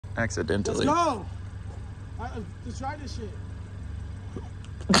Accidentally. Let's go. Let's try this shit.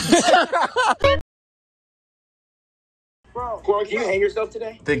 Bro, can you hang yourself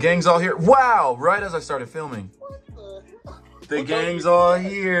today? The gang's all here. Wow, right as I started filming. The gang's all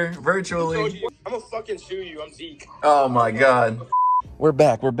here, virtually. I'm gonna fucking sue you, I'm Zeke. Oh my God. We're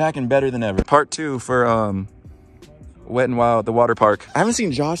back and better than ever. Part 2 for Wet n Wild, the water park. I haven't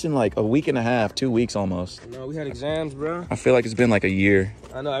seen Josh in like a week and a half, 2 weeks almost. No, we had exams, bro. I feel like it's been like a year.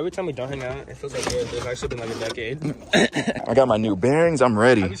 I know, every time we don't hang out, it feels like it's actually been like a decade. I got my new bearings, I'm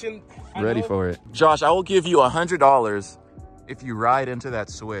ready. Ready for it. Josh, I will give you $100 if you ride into that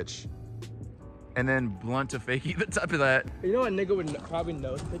switch and then blunt to fakie the top of that. You know what nigga would probably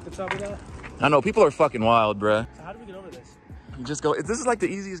know to pick the top of that? I know, people are fucking wild, bruh. So how do we get over this? You just go, this is like the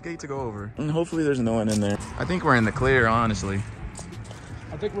easiest gate to go over. And hopefully there's no one in there. I think we're in the clear, honestly.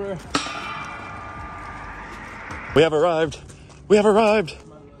 I think we're... We have arrived. We have arrived.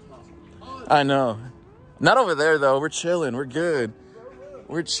 I know. Not over there though, we're chilling, we're good.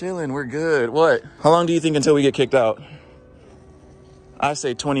 We're chilling, we're good. What? How long do you think until we get kicked out? I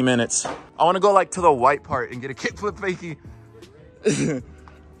say 20 minutes. I want to go like to the white part and get a kickflip fakie.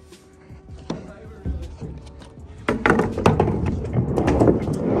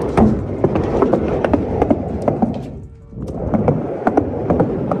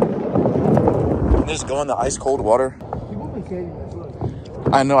 Just go in the ice cold water.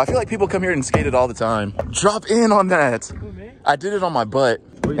 I know, I feel like people come here and skate it all the time. Drop in on that. I did it on my butt.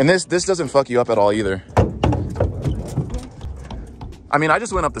 And this doesn't fuck you up at all either. I mean, I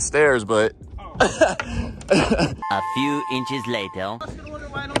just went up the stairs, but... A few inches later. I was gonna wonder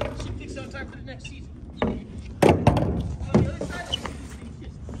why I don't get shit fixed on time for the next season.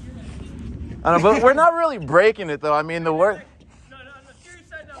 I know, but we're not really breaking it though. I mean, the work... No, on the serious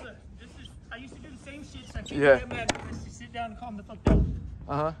side, no, I used to do the same shit, so I can't get mad. Just sit down and calm the fuck down.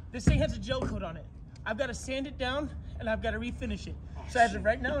 Uh-huh. This thing has a gel coat on it. I've got to sand it down, and I've got to refinish it. So as of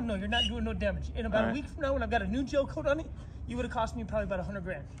right now, no, you're not doing no damage. In about a week from now, when I've got a new gel coat on it, you would have cost me probably about 100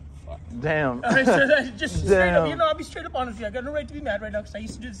 grand. Damn. All right, so that's just straight up, you know, I'll be straight up honest with you. I got no right to be mad right now because I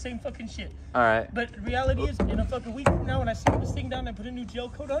used to do the same fucking shit. All right. But the reality is, in a fucking week from now, when I sand this thing down and I put a new gel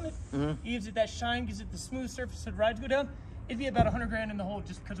coat on it, it gives it that shine, gives it the smooth surface so the rides go down, it'd be about 100 grand in the hole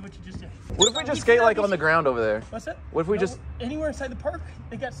just because of what you just did. What if we just skate like on the ground over there? What's that? What if we just... Anywhere inside the park,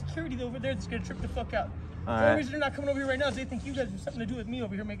 they got security over there that's gonna trip the fuck out. All The right. only reason they're not coming over here right now is they think you guys have something to do with me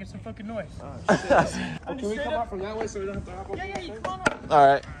over here making some fucking noise. Can we come out from that way so we don't have to hop over? Yeah, you come on up. All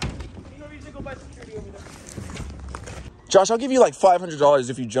right. No reason to go by security over there. Josh, I'll give you like $500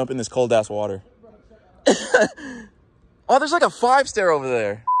 if you jump in this cold ass water. Oh, there's like a 5-stair over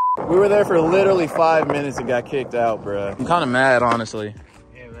there. We were there for literally 5 minutes and got kicked out, bruh. I'm kind of mad, honestly.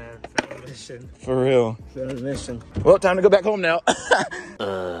 Yeah, man. Fair mission. For real. Fair mission. Well, time to go back home now.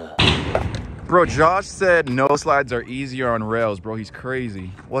 Bro, Josh said no slides are easier on rails, bro. He's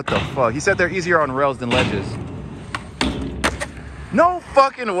crazy. What the fuck? He said they're easier on rails than ledges. No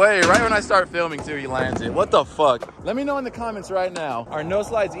fucking way. Right when I start filming too, he lands it. What the fuck? Let me know in the comments right now. Are no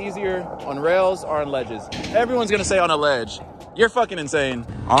slides easier on rails or on ledges? Everyone's gonna say on a ledge. You're fucking insane.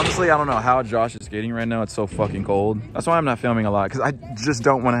 Honestly, I don't know how Josh is skating right now. It's so fucking cold. That's why I'm not filming a lot, because I just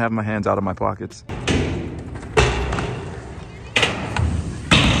don't want to have my hands out of my pockets.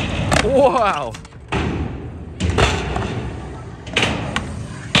 Wow.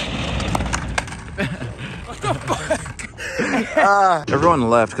 What the fuck? Everyone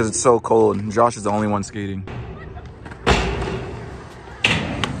left because it's so cold and Josh is the only one skating.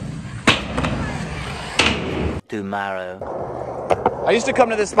 Tomorrow. I used to come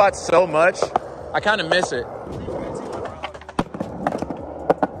to this spot so much, I kind of miss it.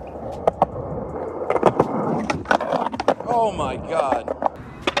 Oh my God.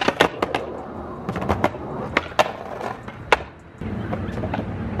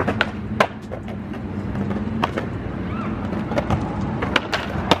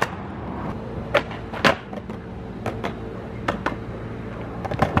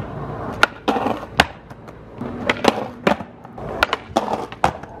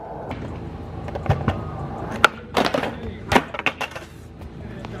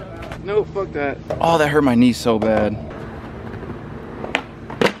 No, fuck that. Oh, that hurt my knee so bad.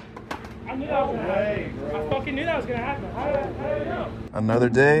 I knew that was gonna happen. I fucking knew that was gonna happen. How did you know? Another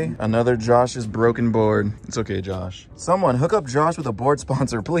day, another Josh's broken board. It's okay, Josh. Someone hook up Josh with a board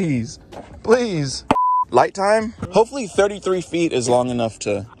sponsor, please. Please. Light time? Hopefully 33 feet is long enough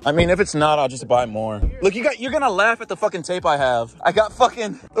to... I mean, if it's not, I'll just buy more. Look, you're gonna laugh at the fucking tape I have. I got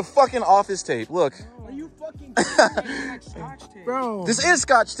the fucking office tape. Look. Are you fucking Like Scotch tape. Bro. This is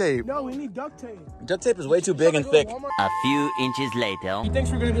Scotch tape. No, we need duct tape. Duct tape is way too big and thick. A few inches later. He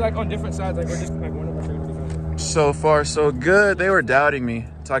thinks we're gonna be like on different sides, like we're just like one of us are gonna be fine. So far, so good. They were doubting me,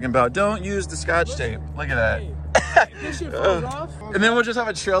 talking about don't use the Scotch tape. Look at that. This shit falls off. And then we'll just have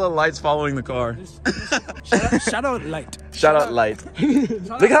a trail of lights following the car. Shout out light. Shout out light.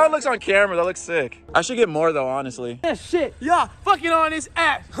 Look how it looks on camera. That looks sick. I should get more though, honestly. That shit. Yeah, fucking on his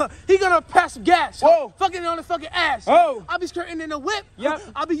ass. He gonna pass some gas. Whoa. Fucking on his fucking ass. Oh. I'll be skirting in the whip. Yep.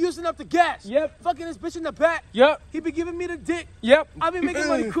 I'll be using up the gas. Yep. Fucking this bitch in the back. Yep. He be giving me the dick. Yep. I'll be making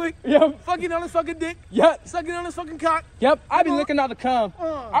money quick. Yep. Fucking on his fucking dick. Yep. Sucking on his fucking cock. Yep. I be Come on. licking out the cum.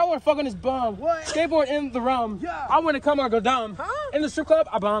 I want to fuck on his bum. What? Skateboard in the rum. Yeah. I want to come or go dumb. Huh? In the strip club,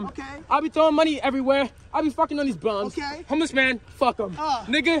 I bum. Okay. I be throwing money everywhere. I be fucking on these bums. Okay. Homeless man, fuck him.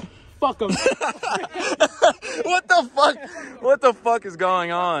 Nigga, fuck him. What the fuck? What the fuck is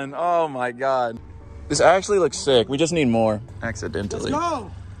going on? Oh my god. This actually looks sick. We just need more. Accidentally. Let's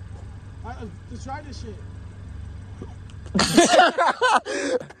go. Let's try this shit.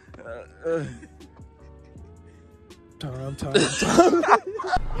 Tom.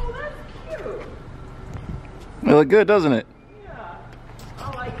 It look good, doesn't it?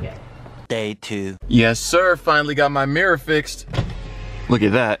 Day 2. Yes, sir. Finally got my mirror fixed. Look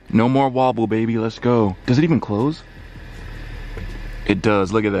at that. No more wobble, baby. Let's go. Does it even close? It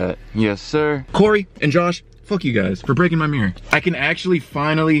does. Look at that. Yes, sir. Corey and Josh, fuck you guys for breaking my mirror. I can actually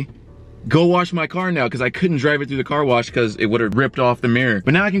finally go wash my car now because I couldn't drive it through the car wash because it would have ripped off the mirror.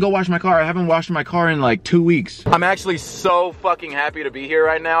 But now I can go wash my car. I haven't washed my car in like 2 weeks. I'm actually so fucking happy to be here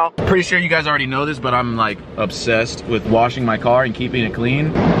right now. Pretty sure you guys already know this, but I'm like obsessed with washing my car and keeping it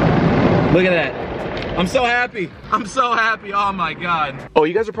clean. Look at that. I'm so happy. I'm so happy. Oh my god. Oh,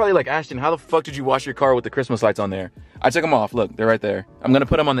 you guys are probably like, Ashton, how the fuck did you wash your car with the Christmas lights on there? I took them off. Look, they're right there. I'm gonna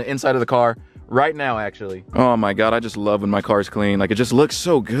put them on the inside of the car right now, actually. Oh my god, I just love when my car's clean. Like, it just looks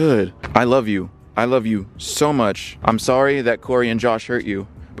so good. I love you. I love you so much. I'm sorry that Corey and Josh hurt you,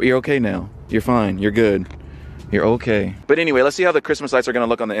 but you're okay now. You're fine. You're good. You're okay. But anyway, let's see how the Christmas lights are gonna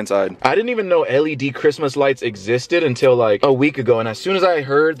look on the inside. I didn't even know LED Christmas lights existed until like a week ago. And as soon as I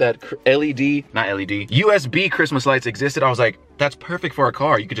heard that USB Christmas lights existed, I was like, that's perfect for a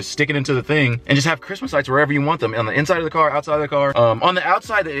car. You could just stick it into the thing and just have Christmas lights wherever you want them. On the inside of the car, outside of the car. On the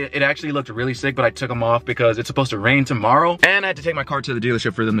outside, it actually looked really sick, but I took them off because it's supposed to rain tomorrow. And I had to take my car to the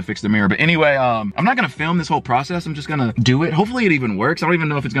dealership for them to fix the mirror. But anyway, I'm not gonna film this whole process. I'm just gonna do it. Hopefully it even works. I don't even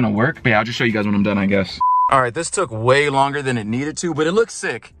know if it's gonna work. But yeah, I'll just show you guys when I'm done, I guess. All right, this took way longer than it needed to, but it looks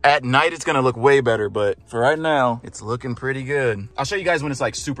sick. At night, it's gonna look way better, but for right now, it's looking pretty good. I'll show you guys when it's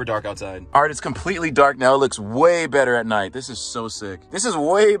like super dark outside. All right, it's completely dark now. It looks way better at night. This is so sick. This is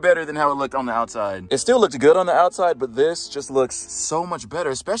way better than how it looked on the outside. It still looked good on the outside, but this just looks so much better,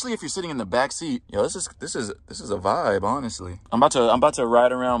 especially if you're sitting in the back seat. Yo, this is a vibe, honestly. I'm about to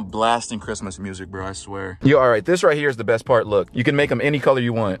ride around blasting Christmas music, bro, I swear. Yo, all right, this right here is the best part. Look, you can make them any color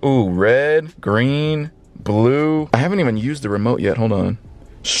you want. Ooh, red, green, blue. I haven't even used the remote yet. Hold on.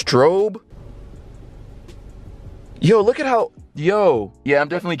 Strobe. Yo, look at how. Yo. Yeah, I'm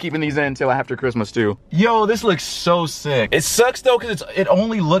definitely keeping these in until after Christmas too. Yo, this looks so sick. It sucks though because it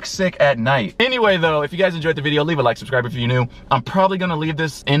only looks sick at night. Anyway though, if you guys enjoyed the video, leave a like, subscribe if you're new. I'm probably gonna leave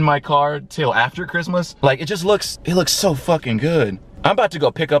this in my car till after Christmas. Like, it looks so fucking good. I'm about to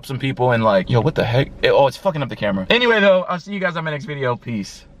go pick up some people and like, yo, what the heck? Oh, it's fucking up the camera. Anyway though, I'll see you guys on my next video.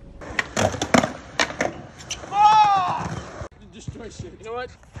 Peace. Destroy shit. You know what?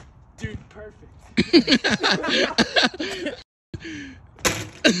 Dude, perfect.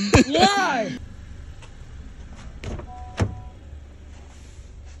 Yeah!